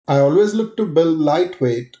I always look to build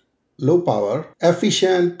lightweight, low power,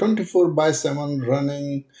 efficient 24/7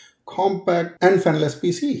 running compact and fanless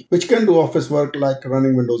PC, which can do office work like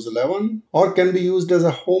running Windows 11 or can be used as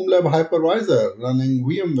a Homelab hypervisor running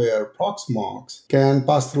Vmware, Proxmox, can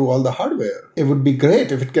pass through all the hardware. It would be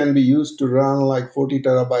great if it can be used to run like 40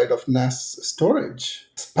 terabyte of NAS storage,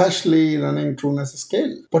 especially running Truenas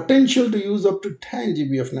scale. Potential to use up to 10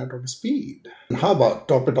 GB of network speed. And how about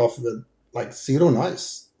top it off with like zero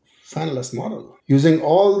noise? Fanless model using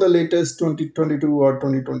all the latest 2022 or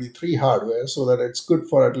 2023 hardware so that it's good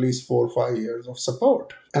for at least 4 or 5 years of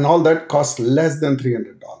support, and all that costs less than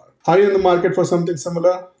 $300. Are you in the market for something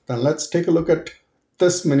similar? Then let's take a look at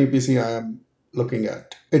this mini PC I am looking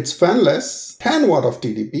at. It's fanless, 10 watt of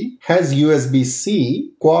TDP, has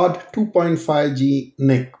USB-C, quad 2.5G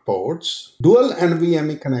NIC ports, dual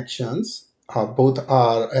NVMe connections, both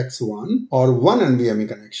are X1 or one NVMe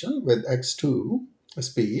connection with X2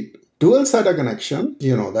 speed, dual SATA connection,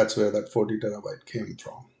 that's where that 40 terabyte came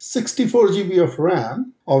from. 64 GB of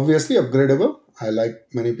RAM, obviously upgradable. I like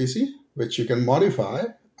mini PC, which you can modify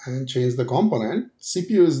and change the component.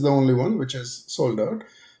 CPU is the only one which is soldered,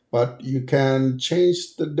 but you can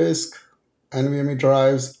change the disk, NVMe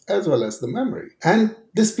drives, as well as the memory. And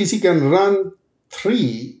this PC can run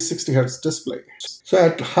 3 60Hz displays. So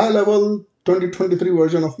at high level, 2023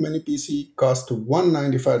 version of mini PC cost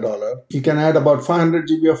 $195. You can add about 500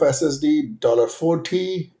 GB of SSD,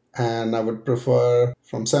 $40, and I would prefer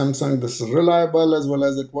from Samsung. This is reliable as well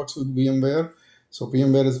as it works with VMware. So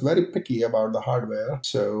VMware is very picky about the hardware.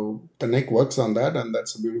 So the NIC works on that, and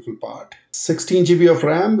that's a beautiful part. 16 GB of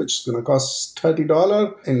RAM, which is going to cost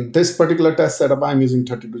 $30. In this particular test setup, I'm using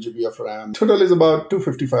 32 GB of RAM. Total is about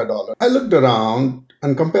 $255. I looked around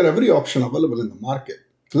and compared every option available in the market.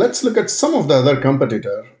 Let's look at some of the other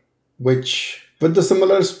competitor, which with the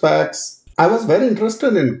similar specs, I was very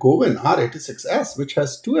interested in Gowin R86S, which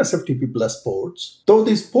has 2 SFTP plus ports. Though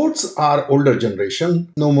these ports are older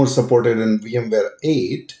generation, no more supported in VMware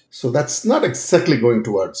 8, so that's not exactly going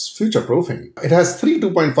towards future-proofing. It has 3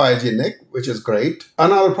 2.5G NIC, which is great.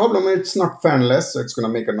 Another problem, it's not fanless, so it's going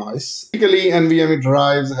to make a noise. Typically, NVMe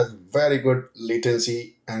drives has very good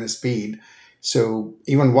latency and speed. So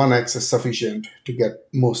even 1x is sufficient to get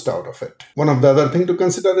most out of it. One of the other things to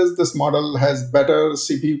consider is this model has better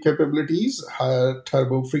CPU capabilities, higher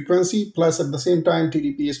turbo frequency, plus at the same time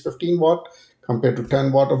TDP is 15 watt compared to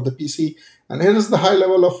 10 watt of the PC. And here is the high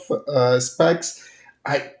level of specs.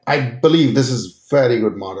 I believe this is very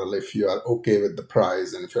good model if you are okay with the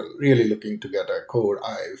price and if you're really looking to get a Core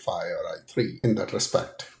i5 or i3 in that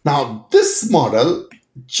respect. Now this model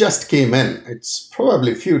just came in. It's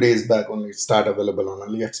probably a few days back only. It started available on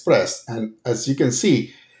AliExpress. And as you can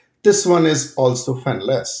see, this one is also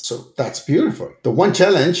fanless. So that's beautiful. The one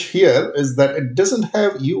challenge here is that it doesn't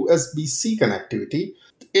have USB-C connectivity.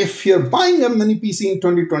 If you're buying a mini PC in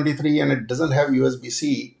 2023 and it doesn't have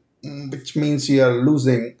USB-C, which means you are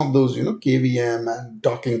losing some of those, KVM and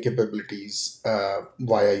docking capabilities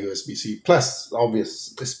via USB-C, plus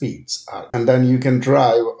obvious speeds. And then you can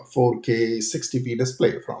drive a 4K 60p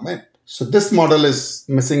display from it. So this model is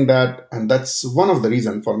missing that, and that's one of the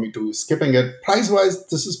reasons for me to skipping it. Price-wise,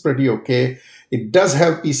 this is pretty okay. It does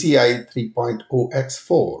have PCI 3.0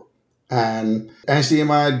 X4. And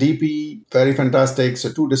HDMI, DP, very fantastic.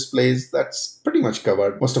 So 2 displays, that's pretty much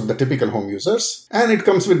covered most of the typical home users. And it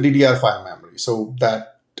comes with DDR5 memory. So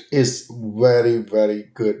that is very, very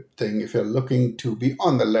good thing if you're looking to be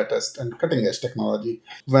on the latest and cutting edge technology.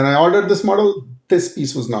 When I ordered this model, this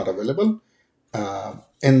piece was not available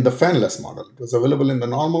in the fanless model. It was available in the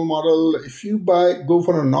normal model. If you go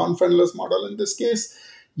for a non-fanless model in this case,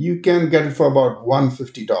 you can get it for about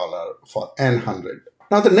 $150 for N100.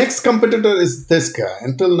 Now the next competitor is this guy,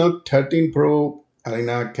 Intel Note 13 Pro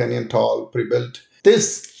Arena Canyon Tall pre-built.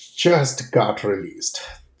 This just got released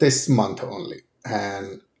this month only,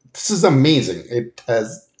 and this is amazing. It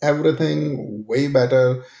has everything way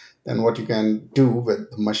better than what you can do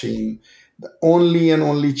with the machine. The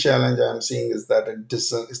only challenge I'm seeing is that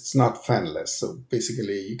it's not fanless. So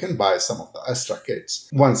basically you can buy some of the extra kits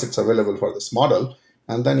once it's available for this model.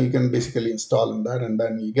 And then you can basically install in that, and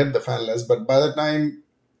then you get the fanless. But by the time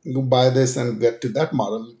you buy this and get to that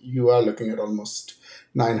model, you are looking at almost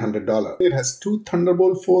 $900. It has 2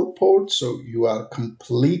 Thunderbolt 4 ports, so you are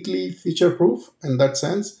completely feature-proof in that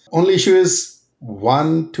sense. Only issue is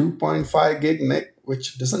one 2.5 gig NIC,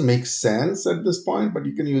 which doesn't make sense at this point, but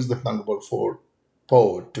you can use the Thunderbolt 4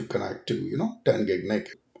 port to connect to, 10 gig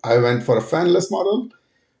NIC. I went for a fanless model.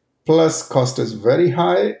 Plus, cost is very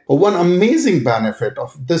high. One amazing benefit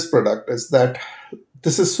of this product is that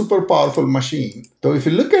this is super powerful machine. Though if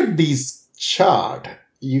you look at these chart,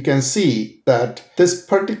 you can see that this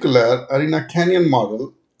particular Arena Canyon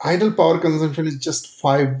model, idle power consumption is just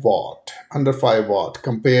 5 watt, under 5 watt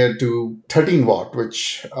compared to 13 watt,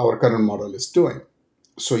 which our current model is doing.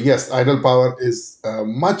 So yes, idle power is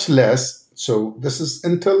much less. So this is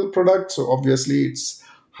Intel product, so obviously it's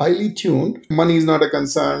highly tuned. Money is not a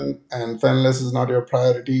concern and fanless is not your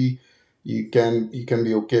priority. You can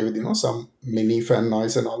be okay with some mini fan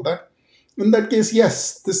noise and all that. In that case,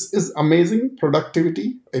 yes, this is amazing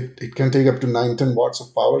productivity. It can take up to 9-10 watts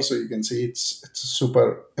of power, so you can see it's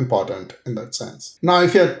super important in that sense. Now,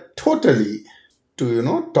 if you're totally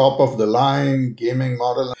to top of the line gaming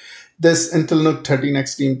model, this Intel NUC 13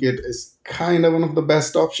 Extreme Kit is kind of one of the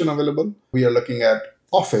best option available. We are looking at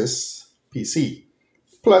Office PC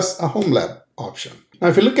plus a Homelab option. Now,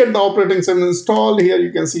 if you look at the operating system installed here,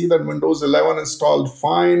 you can see that Windows 11 installed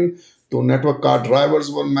fine. The network card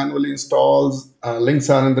drivers were manually installed. Links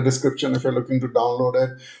are in the description if you're looking to download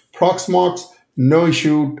it. Proxmox, no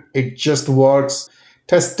issue. It just works.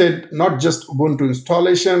 Tested not just Ubuntu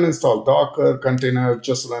installation, install Docker, container,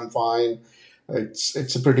 just run fine.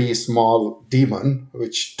 It's a pretty small daemon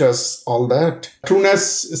which does all that.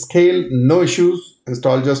 Truenas scale, no issues.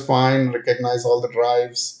 Install just fine. Recognize all the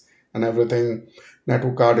drives and everything.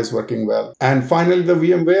 Network card is working well. And finally, the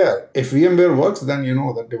VMware. If VMware works, then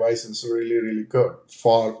the device is really, really good.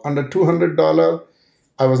 For under $200,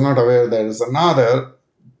 I was not aware there is another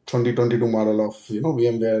 2022 model of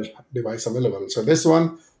VMware device available. So this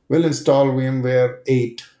one will install VMware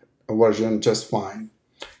 8 version just fine.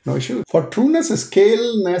 No issue. For Truenas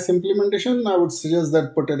scale NAS implementation, I would suggest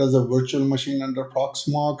that put it as a virtual machine under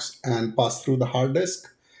Proxmox and pass through the hard disk.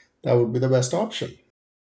 That would be the best option.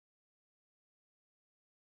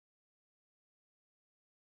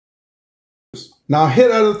 Now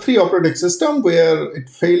here are the 3 operating systems where it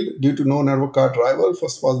failed due to no network card driver.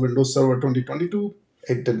 First was Windows Server 2022.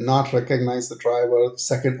 It did not recognize the driver.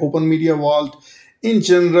 Second, Open Media Vault. In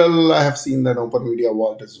general, I have seen that Open Media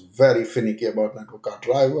Vault is very finicky about network card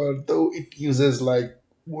driver, though it uses like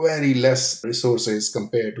very less resources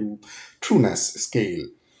compared to Truenas scale.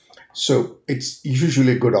 So it's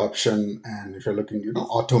usually a good option. And if you're looking,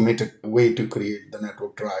 automated way to create the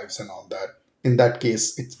network drives and all that, in that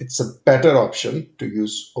case, it's a better option to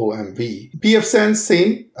use OMV. Pfsense,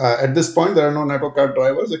 same. At this point, there are no network card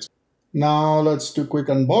drivers. Now let's do quick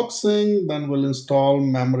unboxing. Then we'll install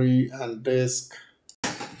memory and disk.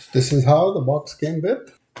 This is how the box came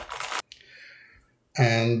with.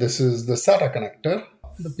 And this is the SATA connector.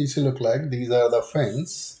 The PC look like. These are the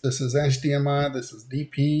fins. This is HDMI. This is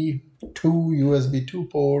DP. 2 USB 2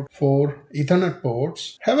 port. 4 Ethernet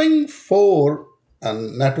ports. Having 4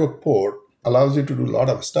 network port allows you to do a lot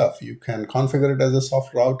of stuff. You can configure it as a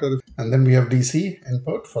soft router. And then we have DC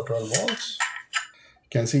input for 12 volts. You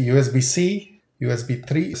can see USB-C, USB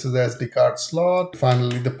 3. This is the SD card slot.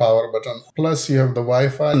 Finally, the power button. Plus, you have the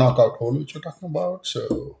Wi-Fi knockout hole, which we're talking about.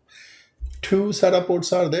 So 2 SATA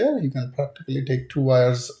ports are there. You can practically take 2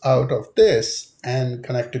 wires out of this and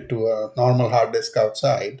connect it to a normal hard disk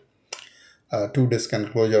outside. 2 disk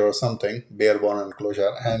enclosure or something, bare bone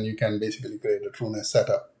enclosure. And you can basically create a Truenas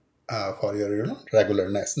setup for your regular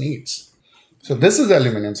NAS needs. So this is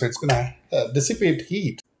aluminum, so it's gonna dissipate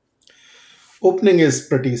heat. Opening is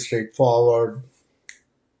pretty straightforward.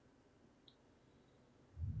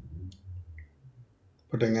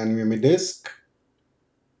 Putting NVMe disk.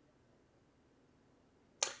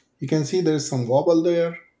 You can see there is some wobble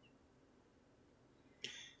there.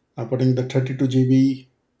 Now putting the 32 GB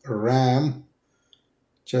RAM,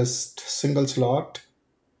 just single slot.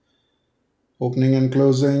 Opening and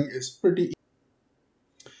closing is pretty easy.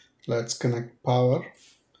 Let's connect power.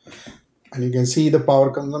 And you can see the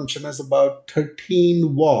power consumption is about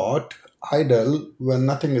 13 watt idle when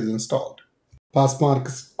nothing is installed.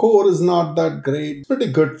 Passmark's core is not that great. It's pretty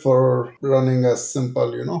good for running a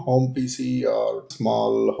simple, home PC or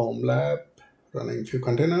small Homelab, running few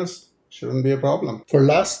containers. Shouldn't be a problem. For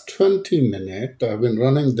last 20 minutes, I've been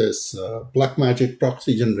running this Blackmagic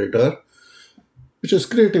proxy generator, which is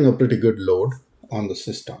creating a pretty good load on the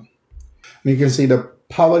system. And you can see the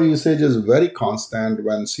power usage is very constant.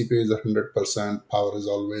 When CPU is 100%, power is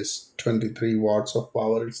always 23 watts of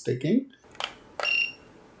power it's taking.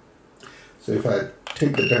 So if I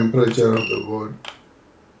take the temperature of the wood,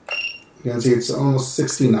 you can see it's almost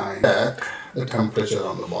 69 at the temperature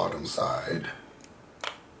on the bottom side.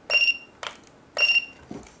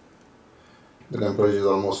 The temperature is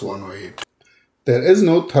almost 108. There is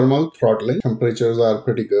no thermal throttling. Temperatures are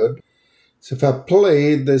pretty good. So if I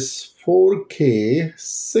play this 4K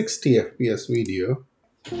 60 FPS video,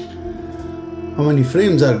 how many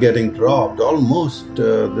frames are getting dropped? Almost,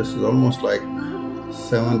 this is almost like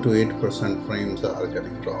 7 to 8% frames are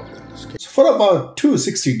getting dropped in this case. So for about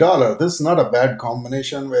 $260, this is not a bad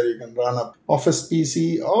combination where you can run an office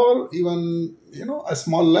PC or even, a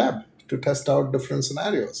small lab to test out different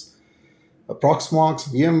scenarios. Proxmox,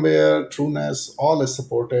 Vmware, Truenas, all is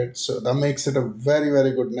supported. So that makes it a very,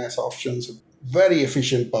 very good NAS option. Very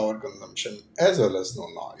efficient power consumption as well as no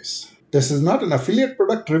noise. This is not an affiliate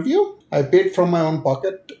product review. I paid from my own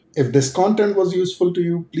pocket. If this content was useful to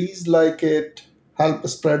you, please like it, help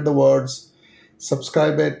spread the words,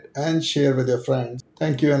 subscribe it, and share with your friends.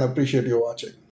 Thank you and appreciate you watching.